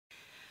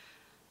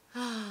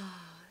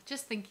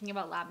Just thinking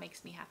about lab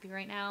makes me happy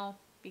right now,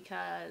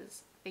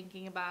 because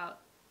thinking about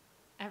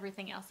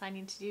everything else I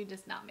need to do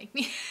does not make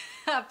me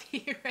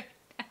happy right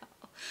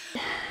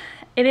now.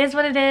 It is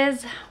what it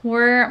is.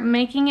 We're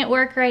making it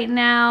work right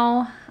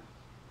now.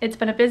 It's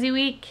been a busy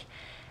week,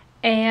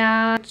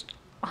 and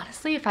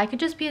honestly, if I could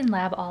just be in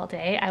lab all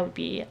day, I would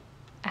be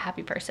a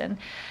happy person.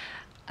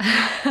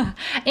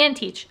 And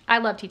teach. I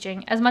love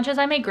teaching. As much as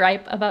I may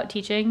gripe about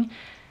teaching,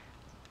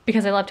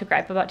 because I love to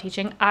gripe about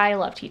teaching, I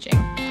love teaching.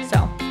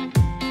 So.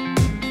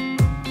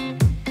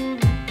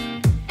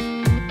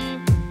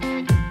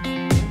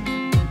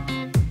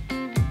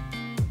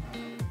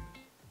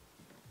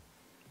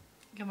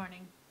 Good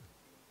morning.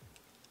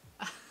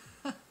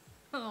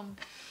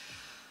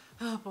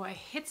 Oh boy,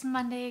 it's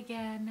Monday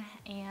again,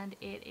 and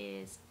it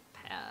is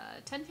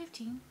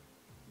 10:15.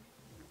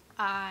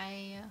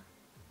 I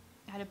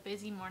had a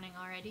busy morning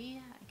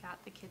already. I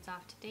got the kids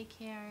off to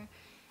daycare,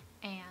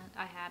 and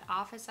I had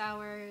office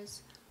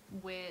hours,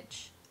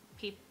 which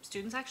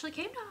students actually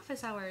came to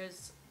office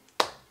hours.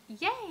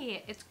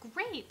 Yay! It's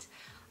great.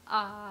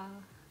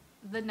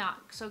 The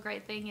not so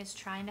great thing is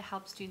trying to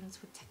help students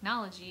with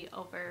technology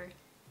over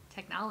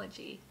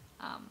technology.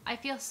 I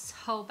feel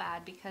so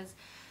bad because,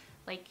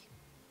 like,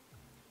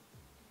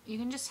 you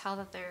can just tell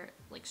that they're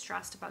like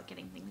stressed about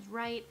getting things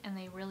right, and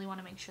they really want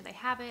to make sure they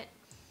have it.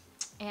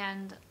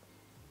 And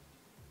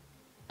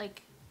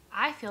like,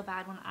 I feel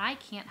bad when I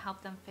can't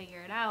help them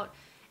figure it out.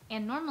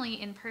 And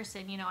normally in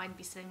person, you know, I'd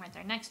be sitting right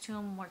there next to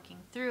them, working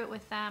through it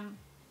with them.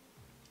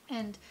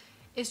 And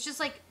it's just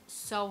like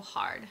so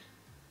hard.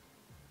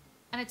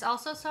 And it's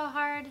also so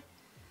hard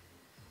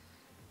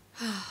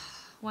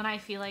when I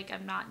feel like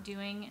I'm not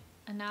doing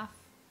enough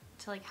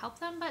to like help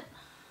them. But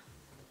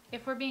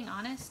if we're being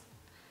honest,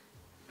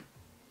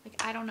 like,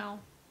 I don't know.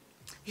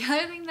 The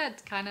other thing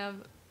that kind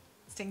of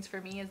stings for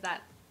me is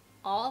that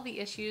all the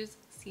issues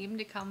seem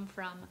to come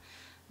from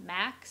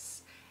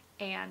Macs,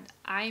 and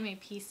I'm a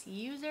PC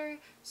user,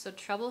 so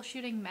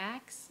troubleshooting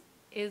Macs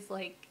is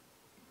like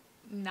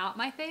not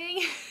my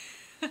thing.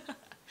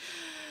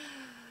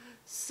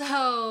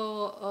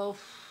 So,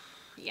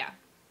 yeah.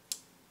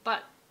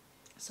 But,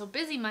 so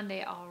busy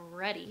Monday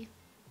already.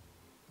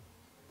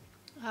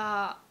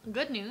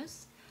 Good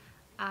news.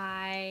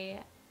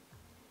 I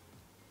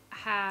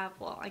have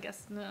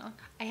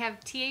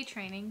TA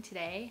training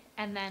today,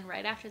 and then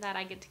right after that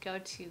I get to go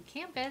to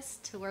campus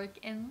to work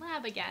in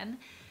lab again.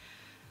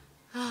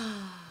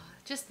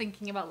 Just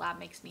thinking about lab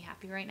makes me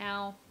happy right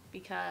now,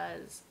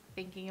 because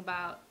thinking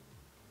about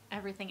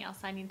everything else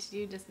I need to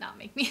do does not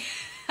make me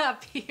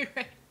happy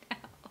right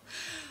now.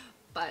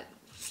 But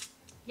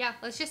yeah,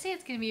 let's just say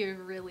it's gonna be a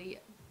really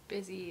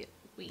busy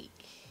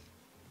week,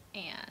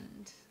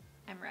 and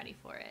I'm ready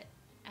for it,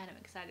 and I'm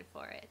excited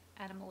for it,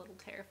 and I'm a little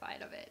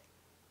terrified of it.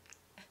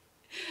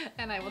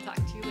 And I will talk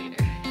to you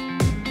later.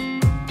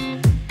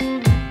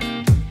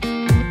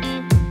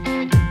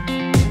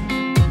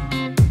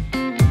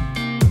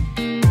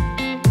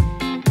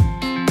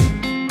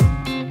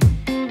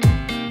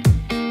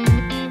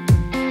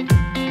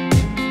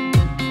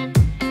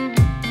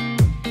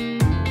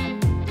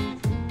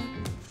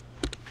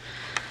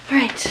 All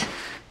right.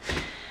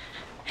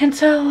 And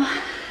so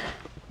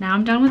now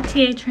I'm done with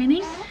TA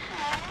training,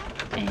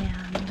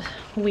 and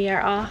we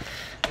are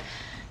off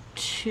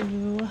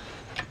to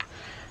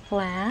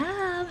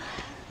lab.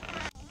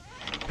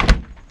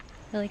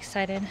 Really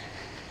excited.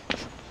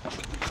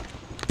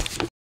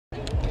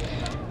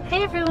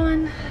 Hey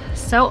everyone.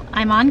 So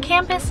I'm on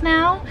campus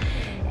now,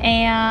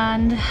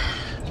 and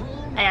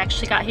I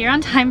actually got here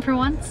on time for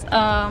once.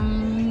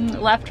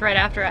 Left right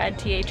after I had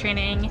TA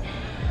training.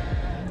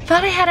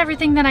 Thought I had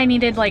everything that I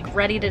needed, like,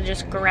 ready to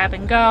just grab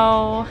and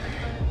go.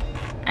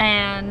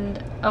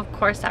 And of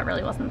course that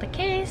really wasn't the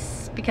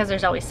case, because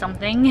there's always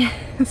something.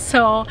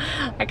 So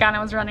I kind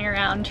of was running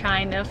around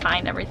trying to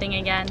find everything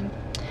again,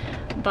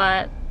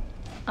 but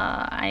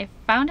I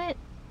found it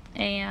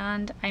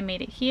and I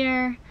made it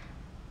here.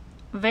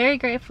 Very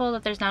grateful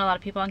that there's not a lot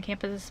of people on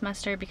campus this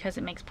semester, because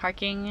it makes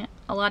parking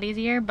a lot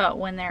easier. But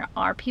when there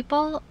are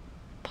people,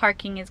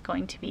 parking is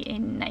going to be a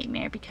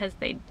nightmare, because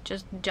they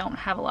just don't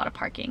have a lot of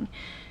parking,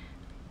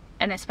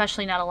 and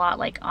especially not a lot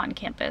like on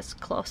campus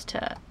close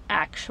to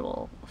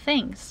actual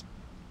things.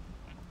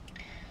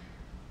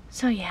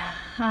 So yeah,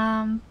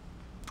 I'm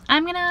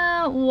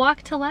gonna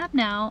walk to lab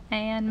now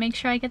and make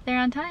sure I get there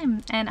on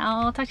time, and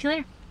I'll talk to you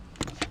later.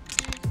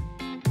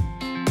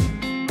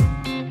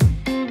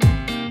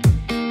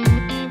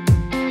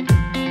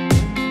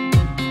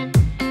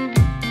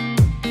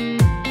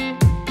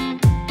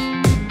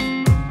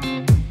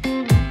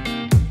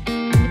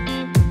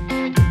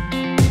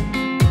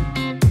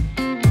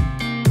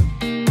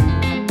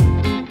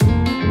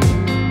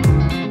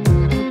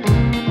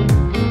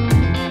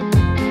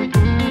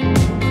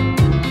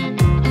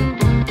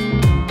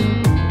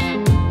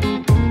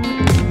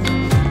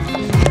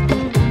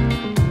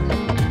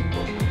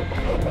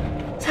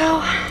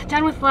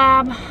 Done with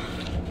lab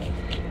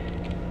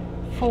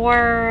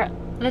for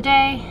the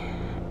day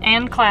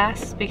and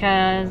class,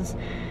 because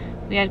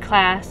we had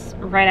class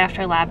right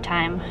after lab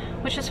time,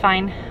 which is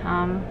fine.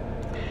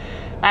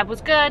 Lab was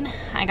good.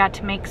 I got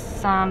to make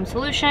some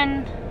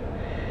solution,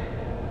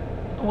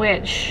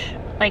 which,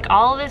 like,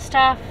 all of this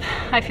stuff,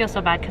 I feel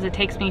so bad because it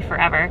takes me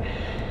forever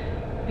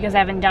because I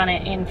haven't done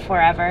it in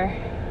forever.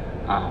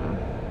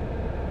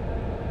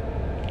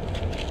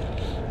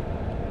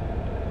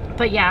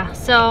 But yeah,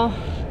 so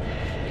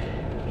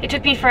it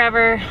took me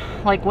forever,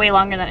 like way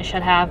longer than it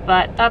should have,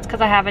 but that's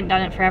because I haven't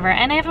done it forever,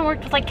 and I haven't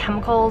worked with like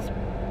chemicals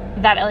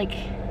that like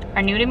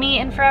are new to me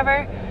in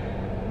forever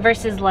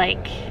versus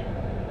like,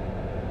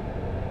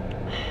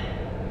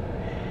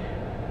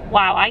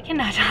 wow, I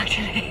cannot talk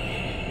today.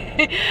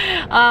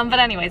 But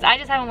anyways, I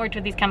just haven't worked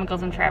with these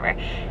chemicals in forever.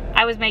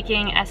 I was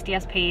making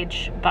SDS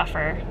page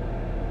buffer,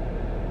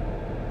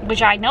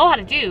 which I know how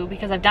to do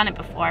because I've done it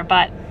before,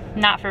 but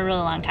not for a really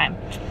long time.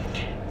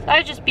 So I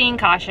was just being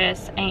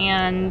cautious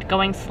and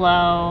going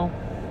slow,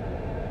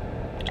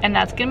 and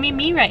that's gonna be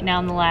me right now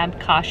in the lab,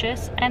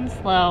 cautious and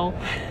slow.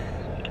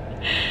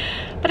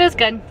 But it was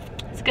good.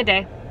 It's a good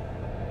day.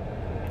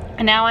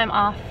 And now I'm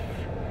off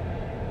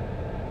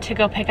to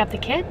go pick up the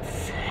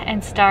kids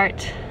and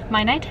start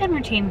my nighttime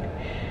routine.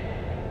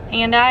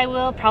 And I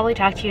will probably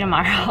talk to you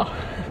tomorrow.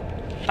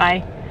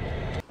 Bye.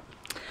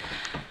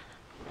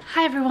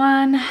 Hi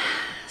everyone.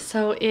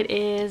 So it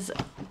is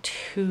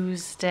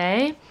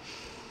Tuesday,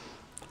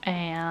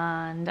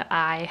 and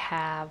I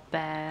have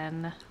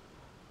been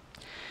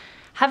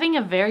having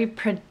a very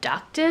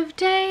productive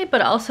day,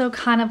 but also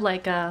kind of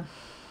like a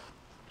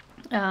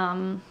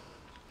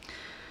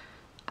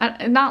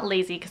not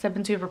lazy because I've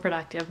been super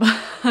productive,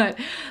 but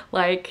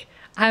like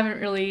I haven't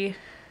really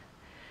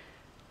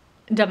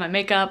done my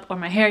makeup or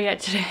my hair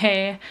yet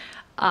today.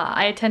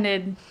 I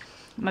attended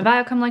my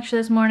biochem lecture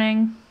this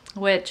morning,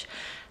 which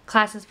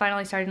class is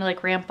finally starting to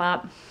like ramp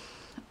up,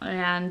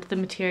 and the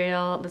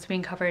material that's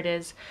being covered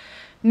is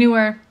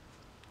newer.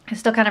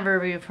 It's still kind of a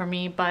review for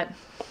me, but,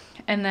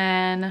 and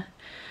then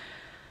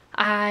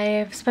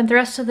I've spent the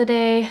rest of the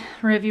day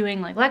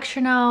reviewing like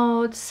lecture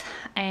notes,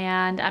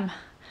 and I'm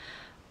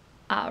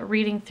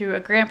reading through a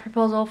grant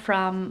proposal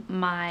from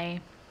my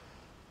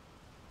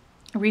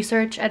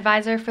research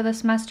advisor for the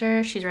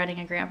semester. She's writing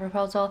a grant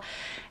proposal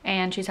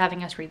and she's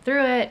having us read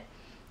through it.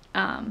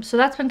 So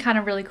that's been kind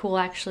of really cool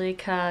actually,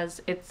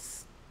 because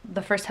it's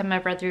the first time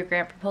I've read through a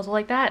grant proposal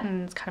like that,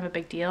 and it's kind of a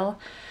big deal.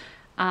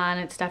 And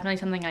it's definitely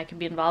something I could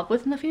be involved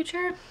with in the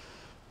future.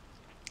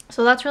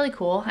 So that's really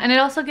cool. And it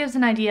also gives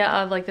an idea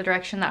of like the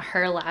direction that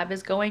her lab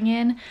is going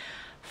in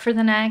for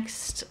the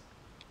next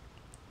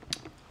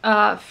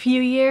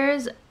few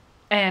years.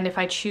 And if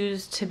I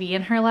choose to be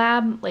in her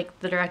lab, like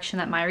the direction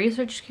that my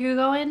research could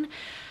go in.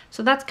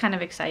 So that's kind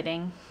of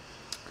exciting.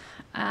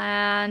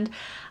 And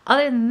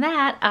other than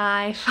that,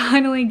 I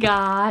finally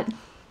got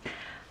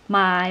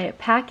my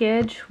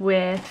package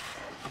with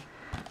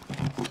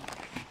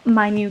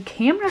my new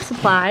camera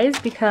supplies,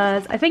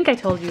 because I think I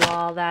told you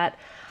all that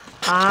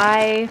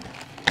I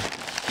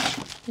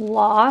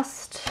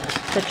lost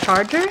the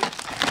charger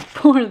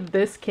for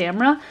this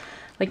camera,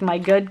 like my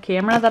good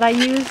camera that I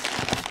use,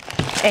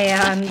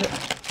 and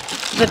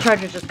the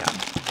charger's just gone.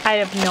 I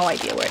have no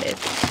idea where it is,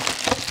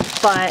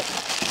 but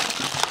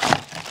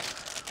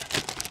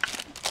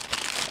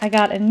I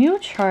got a new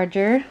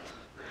charger,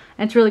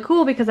 and it's really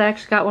cool because I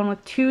actually got one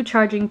with 2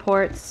 charging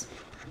ports.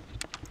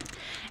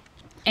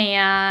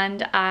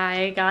 And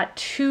I got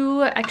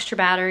 2 extra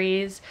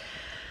batteries,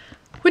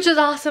 which is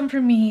awesome for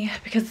me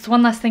because it's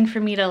one less thing for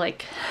me to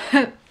like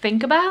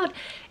think about,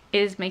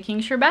 is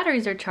making sure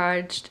batteries are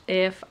charged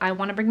if I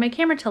want to bring my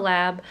camera to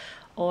lab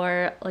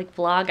or like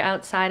vlog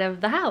outside of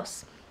the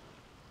house.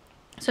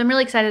 So I'm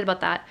really excited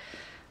about that.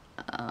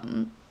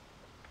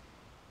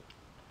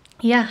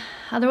 Yeah,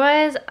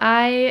 otherwise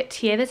I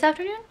TA this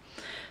afternoon,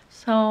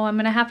 so I'm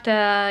gonna have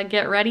to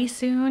get ready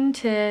soon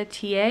to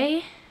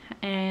TA.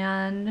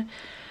 And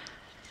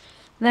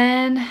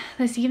then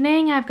this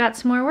evening I've got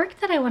some more work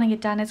that I want to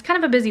get done. It's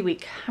kind of a busy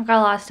week. I've got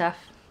a lot of stuff.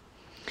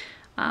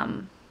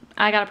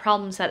 I got a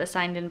problem set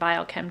assigned in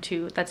biochem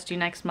 2 that's due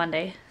next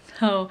Monday.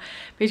 So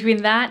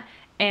between that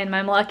and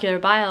my molecular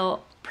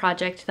bio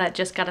project that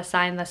just got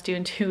assigned that's due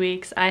in 2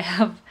 weeks, I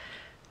have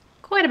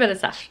quite a bit of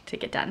stuff to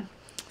get done.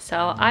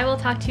 So I will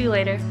talk to you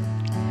later.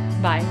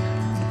 Bye.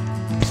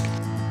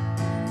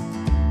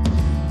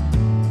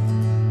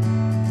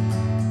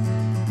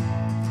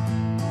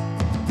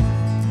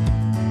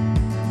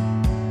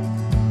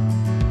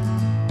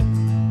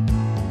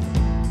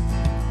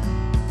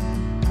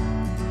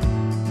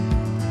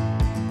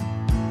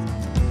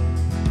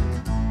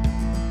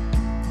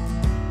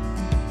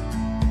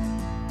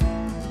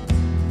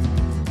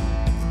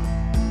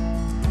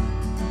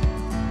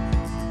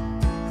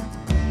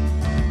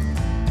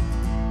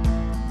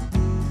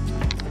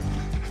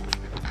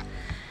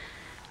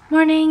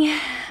 Morning.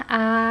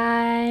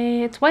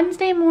 It's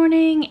Wednesday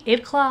morning, 8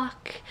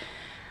 o'clock.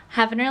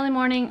 Have an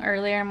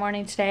earlier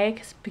morning today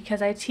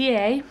because I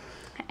TA,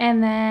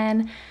 and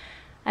then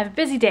I have a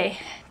busy day.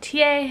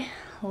 TA,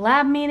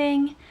 lab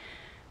meeting,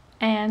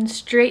 and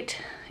straight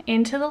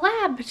into the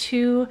lab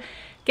to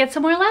get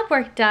some more lab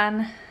work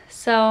done.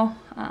 So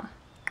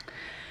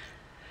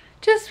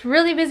just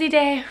really busy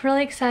day,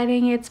 really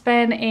exciting. It's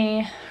been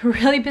a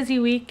really busy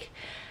week.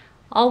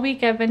 All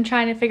week I've been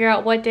trying to figure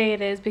out what day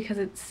it is because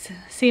it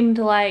seemed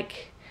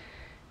like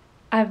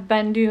I've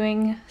been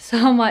doing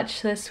so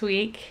much this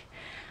week.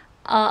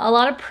 A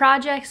lot of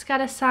projects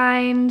got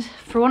assigned.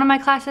 For one of my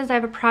classes, I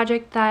have a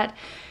project that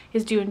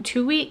is due in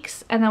 2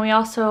 weeks, and then we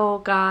also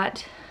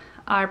got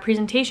our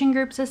presentation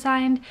groups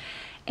assigned,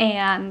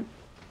 and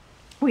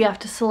we have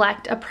to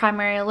select a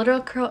primary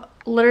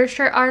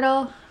literature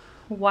article.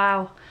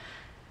 Wow.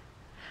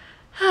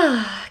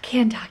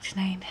 Can't talk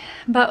tonight,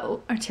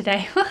 or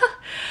today.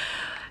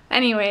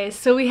 Anyways,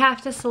 so we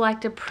have to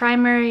select a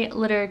primary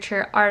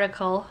literature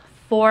article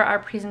for our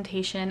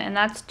presentation, and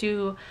that's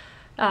due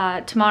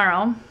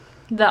tomorrow,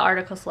 the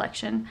article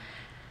selection.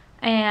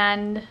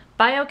 And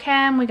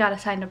biochem, we got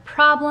assigned a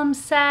problem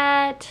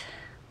set.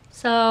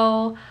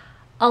 So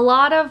a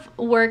lot of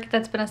work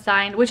that's been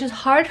assigned, which is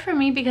hard for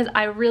me because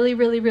I really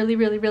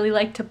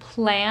like to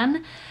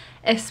plan,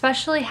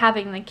 especially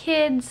having the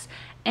kids.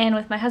 And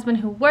with my husband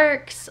who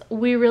works,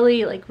 we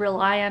really like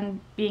rely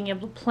on being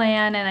able to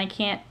plan, and I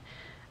can't,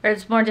 or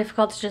it's more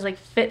difficult to just like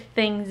fit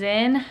things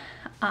in.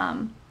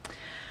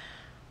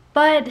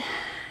 But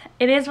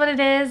it is what it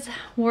is.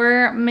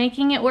 We're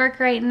making it work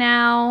right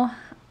now.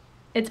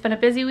 It's been a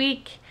busy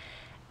week,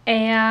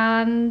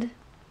 and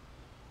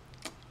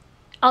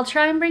I'll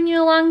try and bring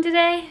you along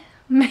today.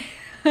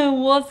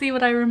 We'll see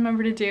what I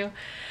remember to do.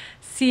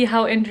 See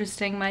how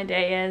interesting my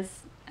day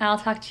is. I'll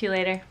talk to you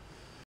later.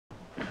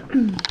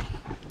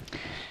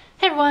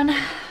 Hey everyone,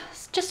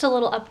 just a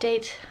little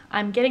update.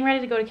 I'm getting ready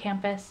to go to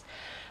campus,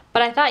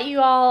 but I thought you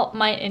all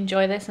might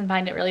enjoy this and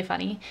find it really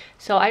funny.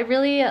 So I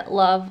really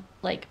love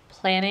like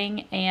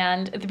planning,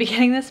 and at the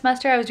beginning of the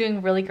semester I was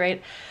doing really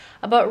great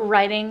about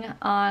writing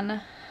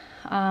on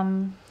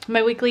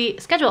my weekly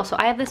schedule. So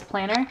I have this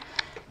planner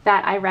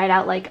that I write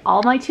out like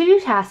all my to-do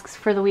tasks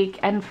for the week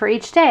and for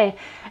each day.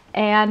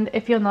 And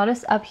if you'll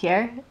notice up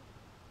here,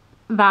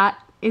 that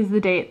is the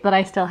date that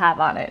I still have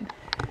on it.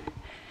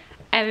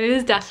 And it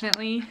is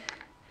definitely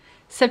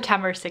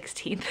September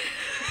 16th.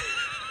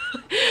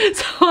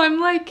 So I'm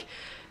like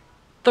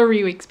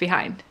 3 weeks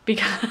behind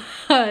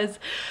because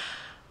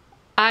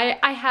I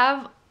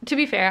have, to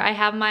be fair, I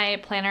have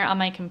my planner on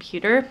my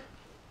computer,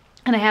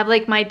 and I have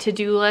like my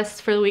to-do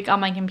list for the week on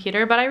my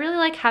computer, but I really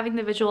like having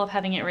the visual of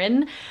having it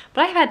written,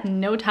 but I've had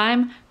no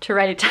time to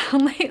write it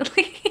down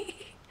lately.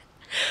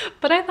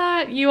 But I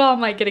thought you all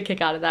might get a kick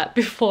out of that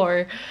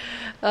before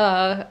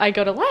I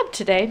go to lab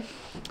today.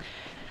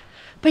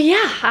 But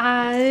yeah,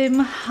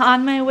 I'm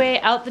on my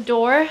way out the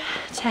door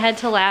to head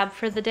to lab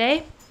for the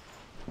day.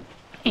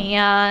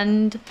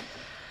 And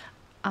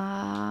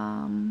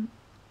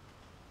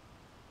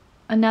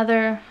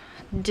another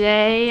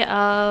day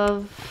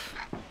of,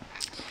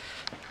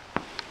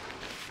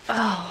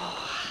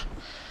 I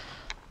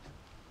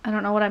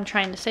don't know what I'm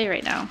trying to say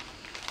right now.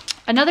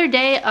 Another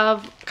day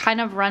of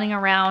kind of running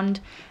around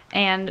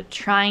and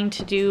trying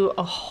to do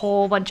a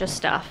whole bunch of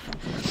stuff.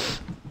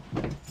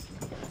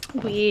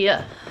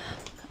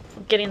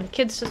 Getting the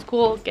kids to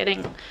school,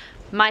 getting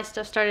my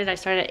stuff started. I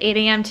started at 8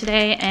 a.m.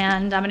 today,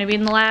 and I'm gonna be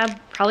in the lab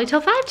probably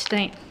till 5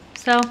 tonight.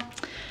 So,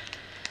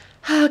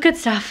 good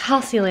stuff.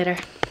 I'll see you later.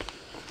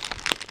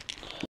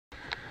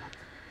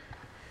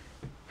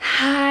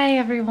 Hi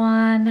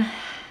everyone.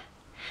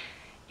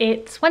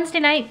 It's Wednesday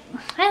night,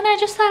 and I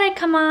just thought I'd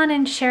come on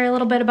and share a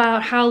little bit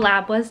about how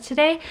lab was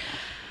today.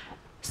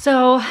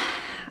 So,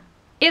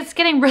 it's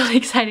getting really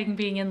exciting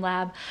being in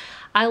lab.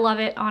 I love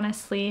it,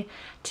 honestly.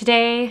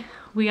 Today,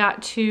 we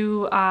got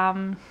to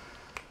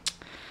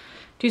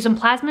do some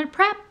plasmid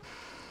prep,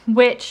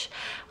 which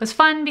was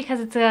fun because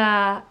it's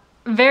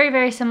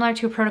very similar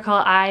to a protocol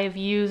I've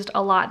used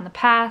a lot in the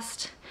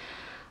past.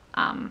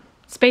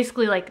 It's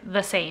basically like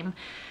the same,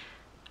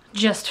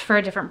 just for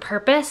a different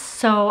purpose.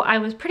 So I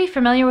was pretty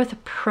familiar with the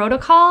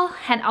protocol,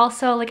 and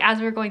also like as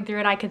we were going through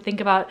it, I could think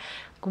about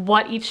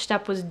what each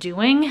step was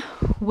doing,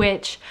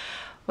 which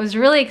was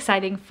really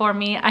exciting for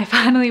me. I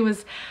finally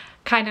was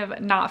kind of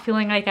not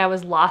feeling like I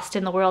was lost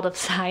in the world of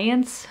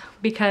science,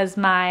 because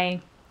my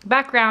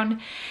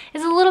background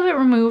is a little bit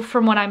removed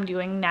from what I'm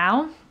doing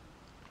now.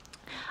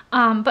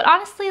 But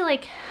honestly,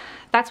 like,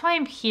 that's why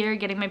I'm here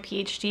getting my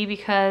PhD,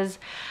 because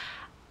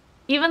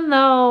even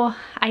though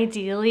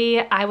ideally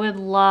I would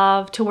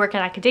love to work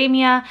in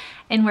academia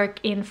and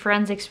work in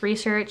forensics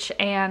research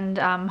and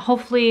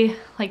hopefully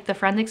like the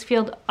forensics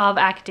field of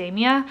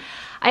academia,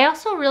 I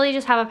also really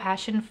just have a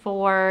passion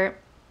for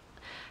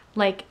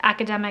like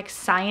academic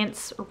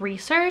science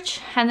research,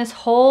 and this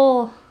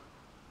whole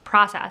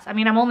process, I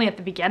mean, I'm only at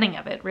the beginning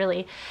of it,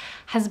 really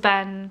has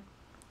been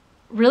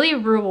really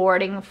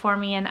rewarding for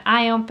me and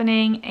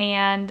eye-opening,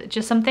 and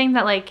just something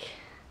that like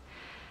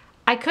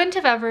I couldn't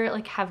have ever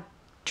like have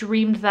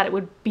dreamed that it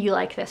would be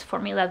like this for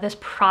me, that this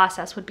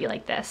process would be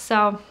like this.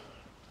 So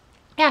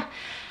yeah,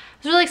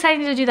 it was really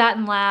exciting to do that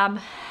in lab.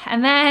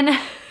 And then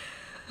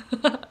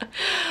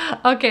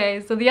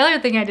okay, so the other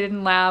thing I did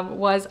in lab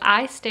was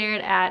I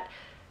stared at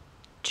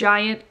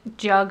giant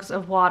jugs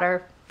of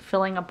water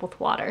filling up with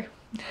water.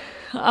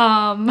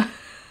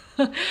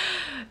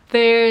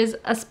 There's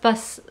a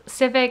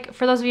specific,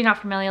 for those of you not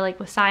familiar, like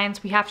with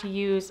science, we have to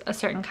use a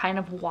certain kind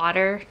of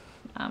water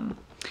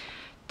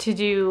to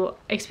do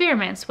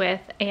experiments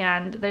with,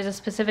 and there's a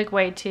specific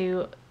way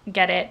to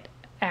get it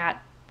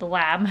at the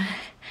lab.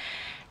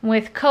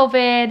 With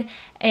COVID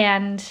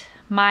and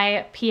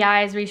my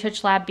PI's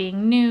research lab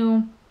being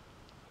new,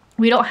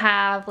 we don't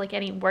have like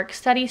any work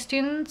study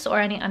students or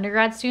any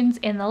undergrad students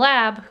in the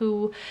lab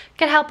who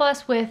can help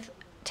us with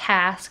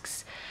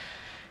tasks.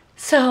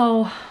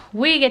 So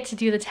we get to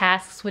do the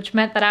tasks, which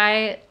meant that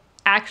I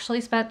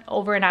actually spent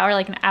over an hour,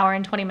 like an hour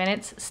and 20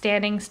 minutes,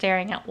 standing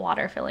staring at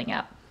water filling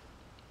up.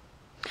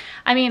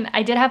 I mean,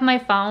 I did have my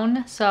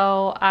phone,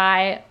 so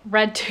I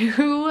read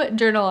 2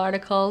 journal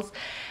articles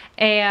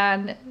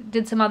and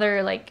did some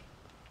other like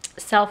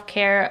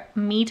self-care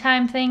me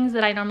time things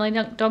that I normally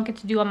don't get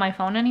to do on my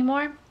phone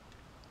anymore.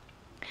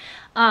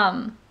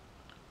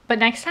 But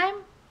next time,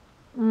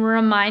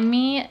 remind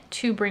me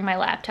to bring my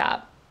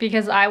laptop,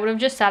 because I would have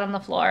just sat on the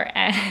floor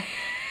and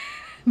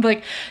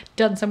like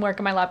done some work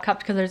on my laptop,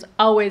 because there's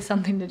always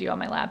something to do on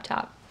my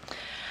laptop.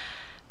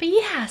 But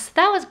yes,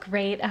 that was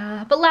great.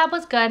 But lab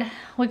was good.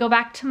 We go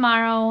back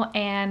tomorrow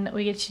and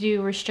we get to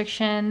do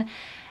restriction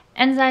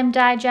enzyme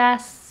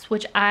digests,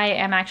 which I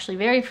am actually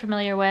very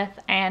familiar with,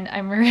 and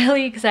I'm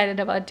really excited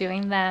about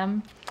doing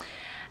them.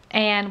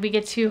 And we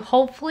get to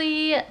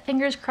hopefully,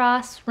 fingers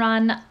crossed,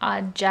 run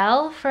a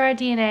gel for our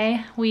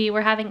DNA. We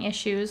were having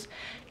issues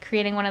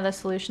creating one of the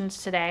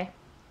solutions today.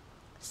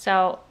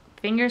 So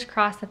fingers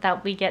crossed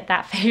that we get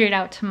that figured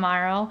out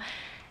tomorrow.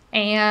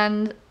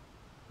 And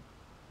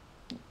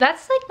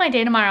that's like my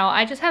day tomorrow.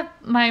 I just have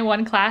my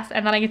one class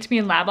and then I get to be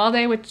in lab all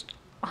day, which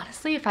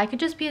honestly, if I could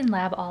just be in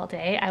lab all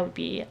day, I would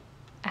be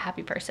a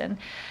happy person.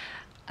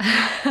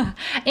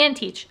 And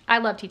teach. I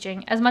love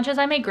teaching. As much as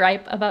I may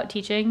gripe about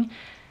teaching,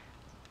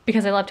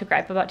 because I love to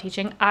gripe about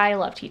teaching, I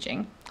love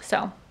teaching.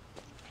 So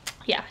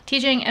yeah,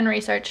 teaching and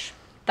research,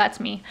 that's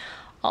me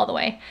all the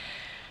way.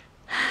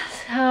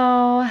 So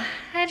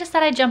I just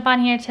thought I'd jump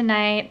on here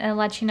tonight and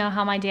let you know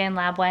how my day in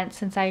lab went,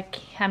 since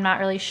I'm not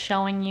really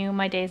showing you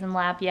my days in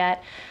lab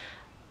yet.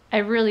 I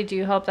really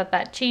do hope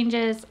that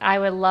changes. I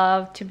would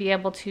love to be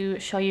able to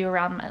show you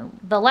around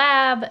the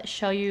lab,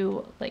 show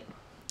you like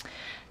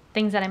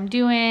things that I'm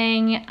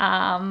doing.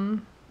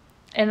 And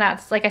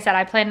that's, like I said,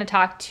 I plan to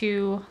talk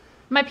to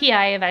my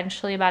PI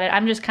eventually about it.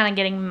 I'm just kind of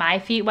getting my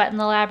feet wet in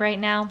the lab right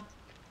now.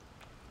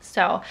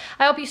 So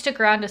I hope you stick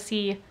around to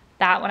see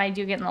that when I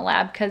do get in the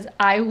lab, because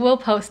I will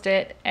post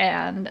it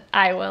and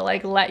I will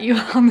like let you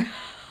all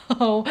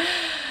know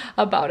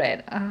about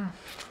it.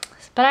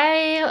 But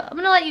I'm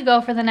gonna let you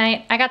go for the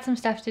night. I got some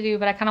stuff to do,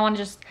 but I kind of want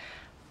to just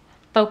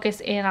focus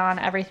in on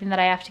everything that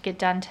I have to get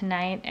done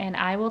tonight, and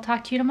I will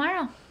talk to you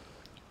tomorrow.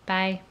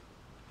 Bye.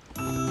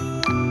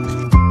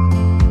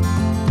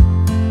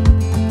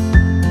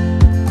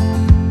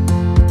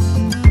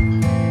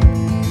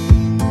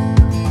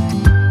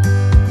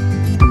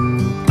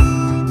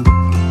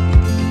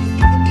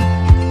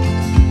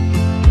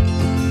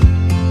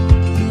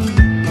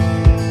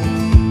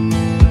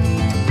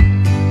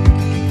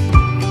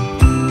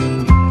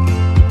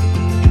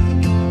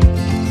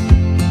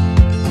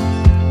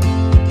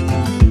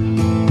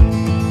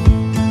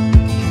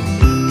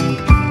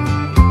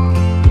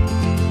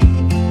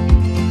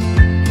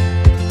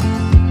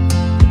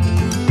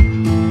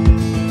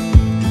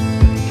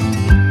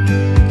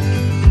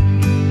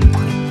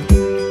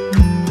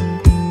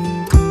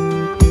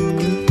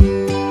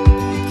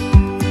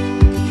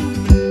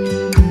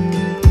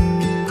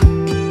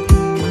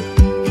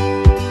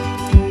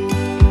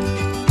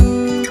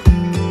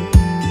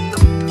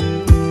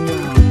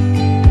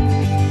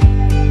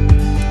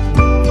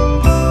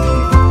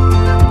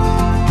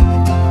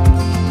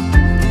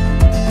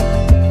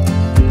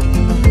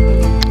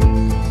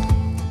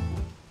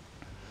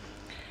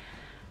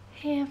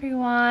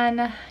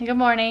 Good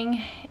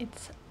morning.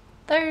 It's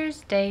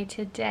Thursday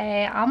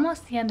today,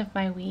 almost the end of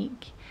my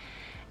week,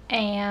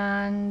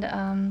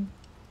 and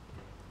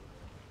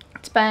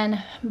it's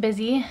been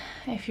busy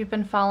if you've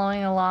been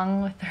following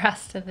along with the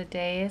rest of the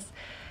days.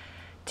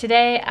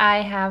 Today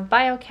I have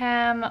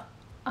biochem,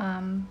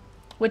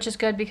 which is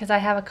good because I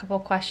have a couple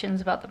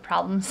questions about the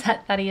problem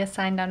set that he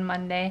assigned on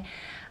Monday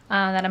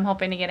that I'm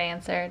hoping to get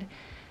answered.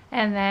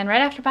 And then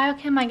right after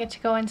biochem I get to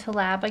go into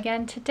lab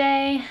again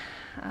today.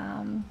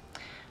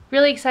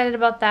 Really excited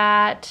about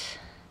that.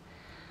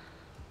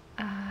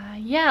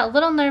 Yeah, a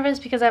little nervous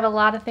because I have a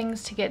lot of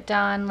things to get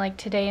done, like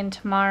today and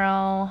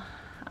tomorrow,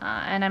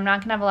 and I'm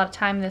not gonna have a lot of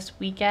time this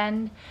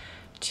weekend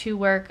to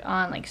work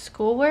on like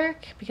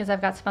schoolwork because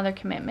I've got some other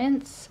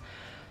commitments.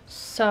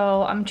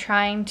 So I'm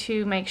trying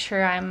to make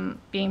sure I'm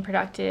being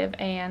productive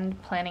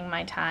and planning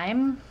my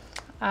time.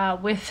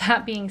 With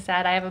that being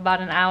said, I have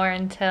about an hour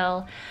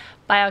until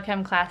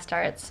biochem class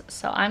starts,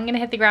 so I'm gonna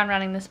hit the ground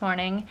running this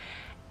morning,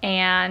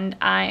 and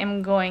I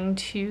am going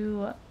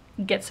to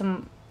get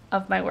some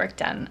of my work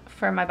done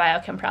for my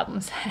biochem problem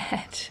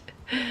set.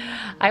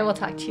 I will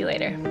talk to you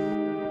later.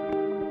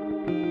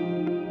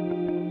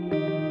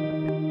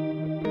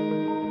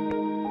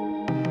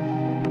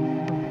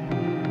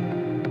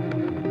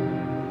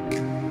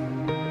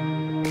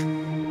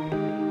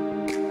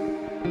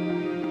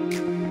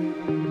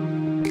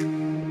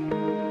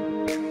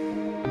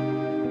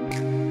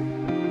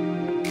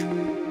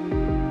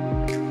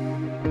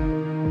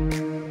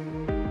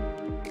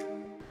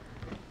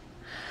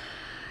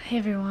 Hey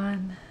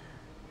everyone.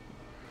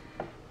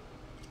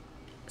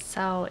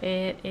 So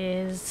it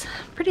is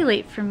pretty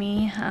late for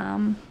me,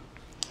 or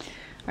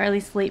at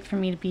least late for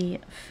me to be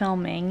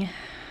filming,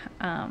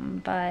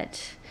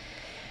 but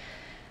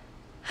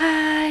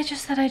I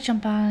just thought I'd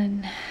jump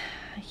on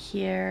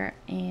here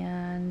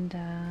and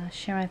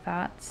share my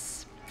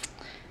thoughts.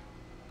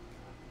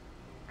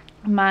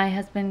 My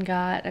husband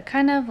got a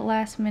kind of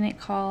last minute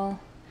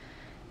call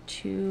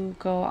to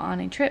go on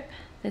a trip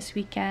this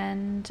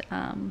weekend,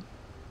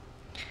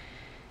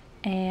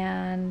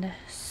 and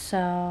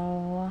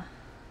so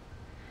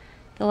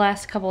the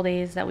last couple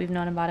days that we've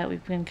known about it,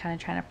 we've been kind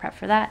of trying to prep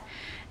for that,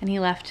 and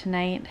he left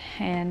tonight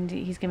and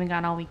he's gonna be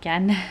gone all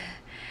weekend.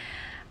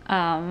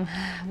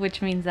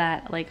 Which means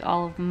that like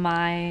all of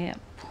my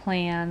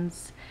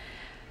plans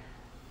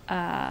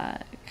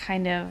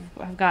kind of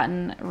have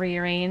gotten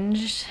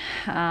rearranged,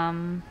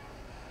 and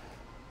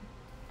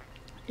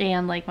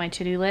like my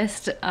to-do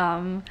list,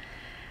 I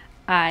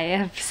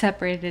have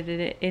separated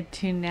it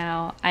into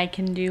now I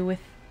can do with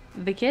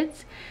the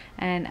kids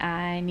and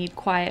I need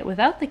quiet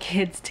without the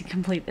kids to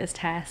complete this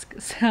task.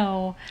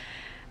 So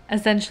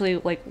essentially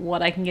like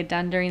what I can get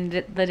done during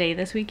the day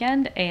this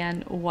weekend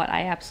and what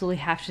I absolutely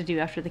have to do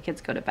after the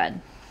kids go to bed.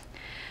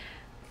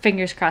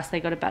 Fingers crossed they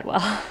go to bed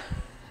well.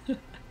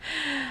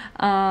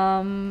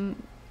 And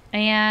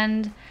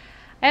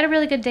I had a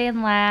really good day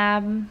in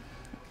lab.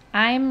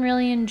 I'm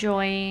really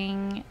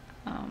enjoying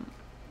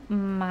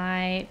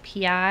my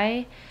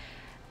PI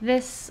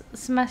this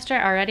semester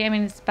already. I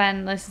mean,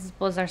 this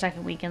was our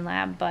second week in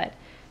lab, but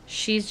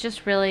she's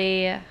just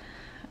really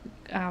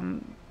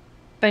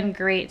been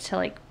great to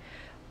like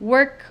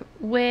work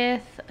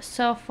with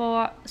so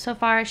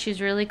far.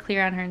 She's really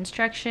clear on her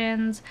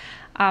instructions.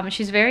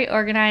 She's very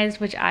organized,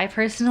 which I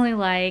personally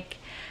like,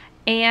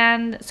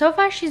 and so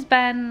far she's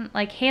been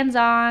like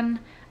hands-on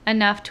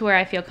enough to where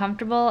I feel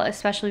comfortable,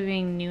 especially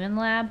being new in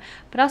lab,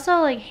 but also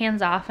like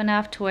hands-off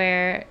enough to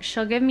where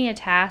she'll give me a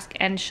task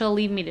and she'll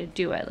leave me to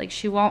do it. Like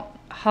she won't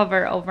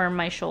hover over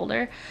my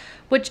shoulder,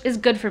 which is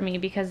good for me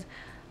because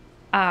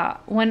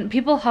when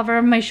people hover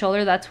over my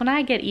shoulder, that's when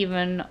I get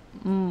even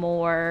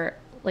more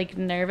like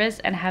nervous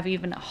and have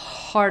even a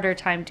harder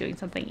time doing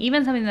something,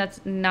 even something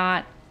that's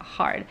not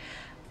hard,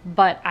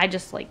 but I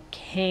just like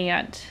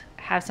can't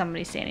have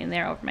somebody standing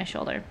there over my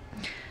shoulder.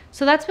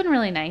 So that's been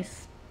really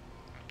nice,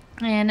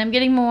 and I'm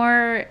getting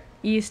more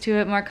used to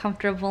it, more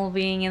comfortable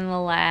being in the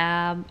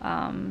lab,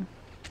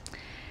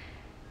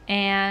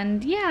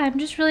 and yeah, I'm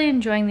just really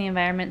enjoying the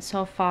environment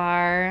so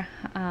far.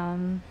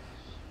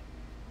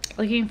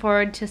 Looking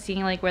forward to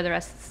seeing like where the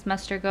rest of the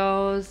semester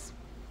goes.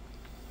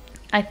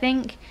 I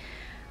think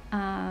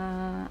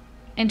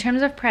in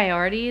terms of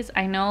priorities,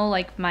 I know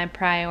like my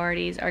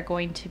priorities are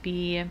going to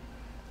be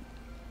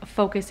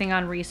focusing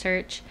on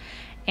research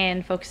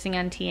and focusing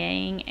on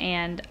TAing,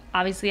 and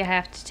obviously I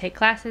have to take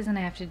classes and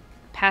I have to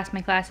pass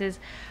my classes,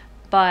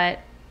 but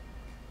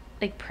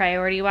like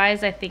priority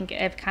wise I think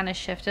I've kind of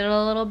shifted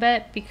a little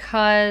bit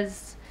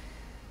because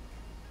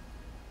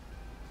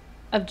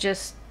of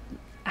just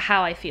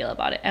how I feel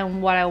about it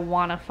and what I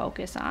want to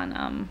focus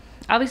on.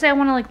 Obviously I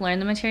want to like learn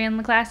the material in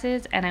the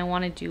classes and I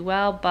want to do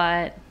well,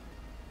 but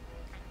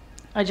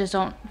I just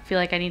don't feel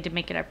like I need to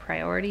make it a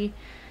priority.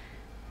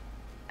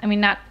 I mean,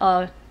 not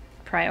a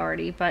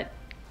priority, but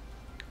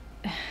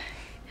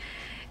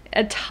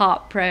a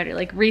top priority.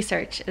 Like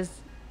research is,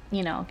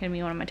 you know, gonna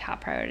be one of my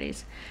top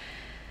priorities.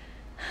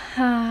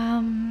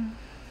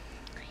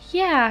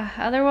 Yeah,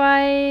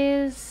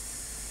 otherwise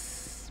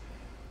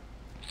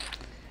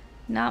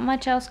not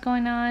much else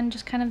going on,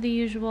 just kind of the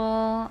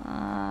usual.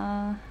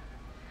 I'm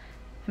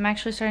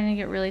actually starting to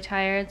get really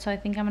tired, so I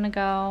think I'm gonna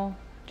go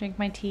drink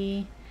my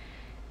tea,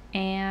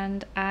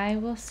 and I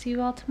will see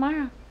you all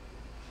tomorrow.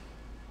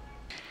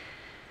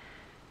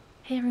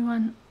 Hey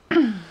everyone.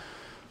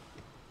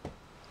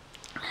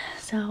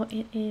 So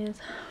it is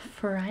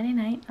Friday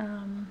night.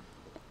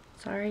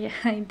 Sorry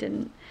I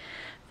didn't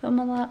film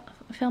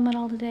it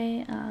all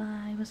today.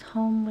 I was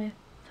home with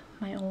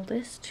my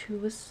oldest, who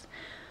was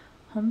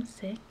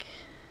homesick,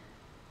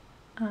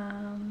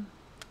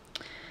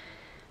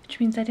 which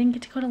means I didn't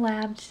get to go to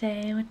lab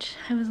today, which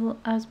I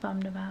was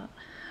bummed about.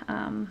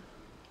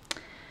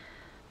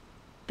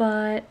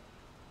 But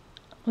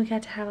we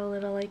got to have a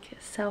little like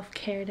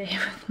self-care day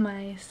with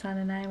my son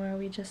and I, where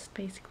we just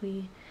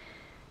basically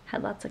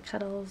had lots of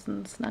cuddles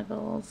and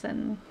snuggles,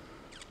 and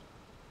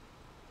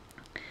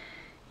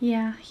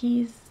yeah,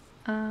 he's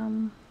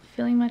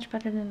feeling much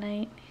better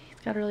tonight. He's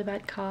got a really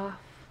bad cough,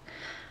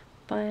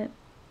 but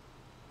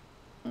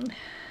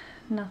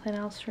nothing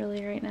else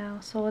really right now,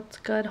 so it's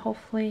good.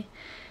 Hopefully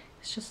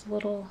it's just a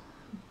little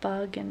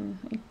bug and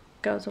it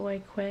goes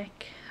away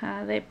quick.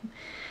 The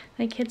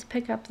kids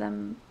pick up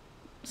them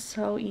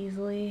so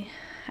easily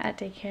at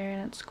daycare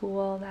and at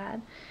school that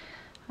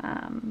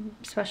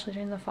especially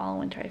during the fall and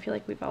winter, I feel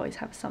like we've always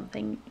have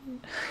something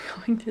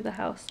going through the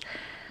house.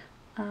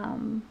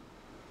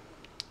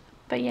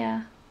 But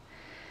yeah,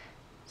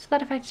 so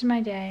that affected my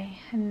day,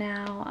 and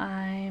now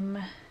I'm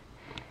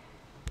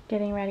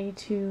getting ready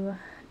to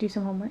do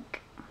some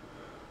homework.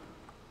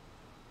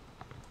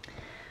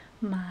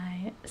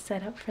 my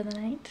setup for the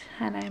night,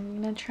 and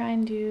I'm gonna try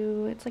and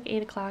do, it's like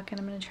 8 o'clock, and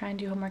I'm gonna try and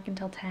do homework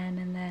until 10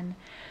 and then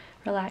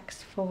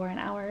relax for an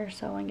hour or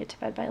so and get to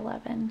bed by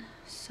 11.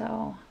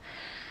 So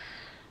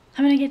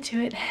I'm gonna get to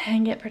it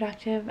and get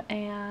productive,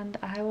 and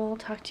I will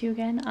talk to you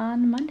again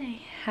on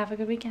Monday. Have a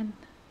good weekend.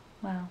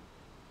 Well,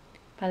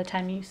 by the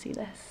time you see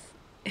this,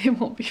 it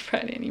won't be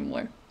Friday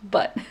anymore,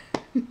 but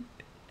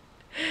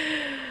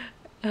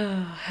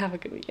have a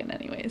good weekend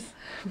anyways.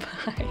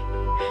 Bye.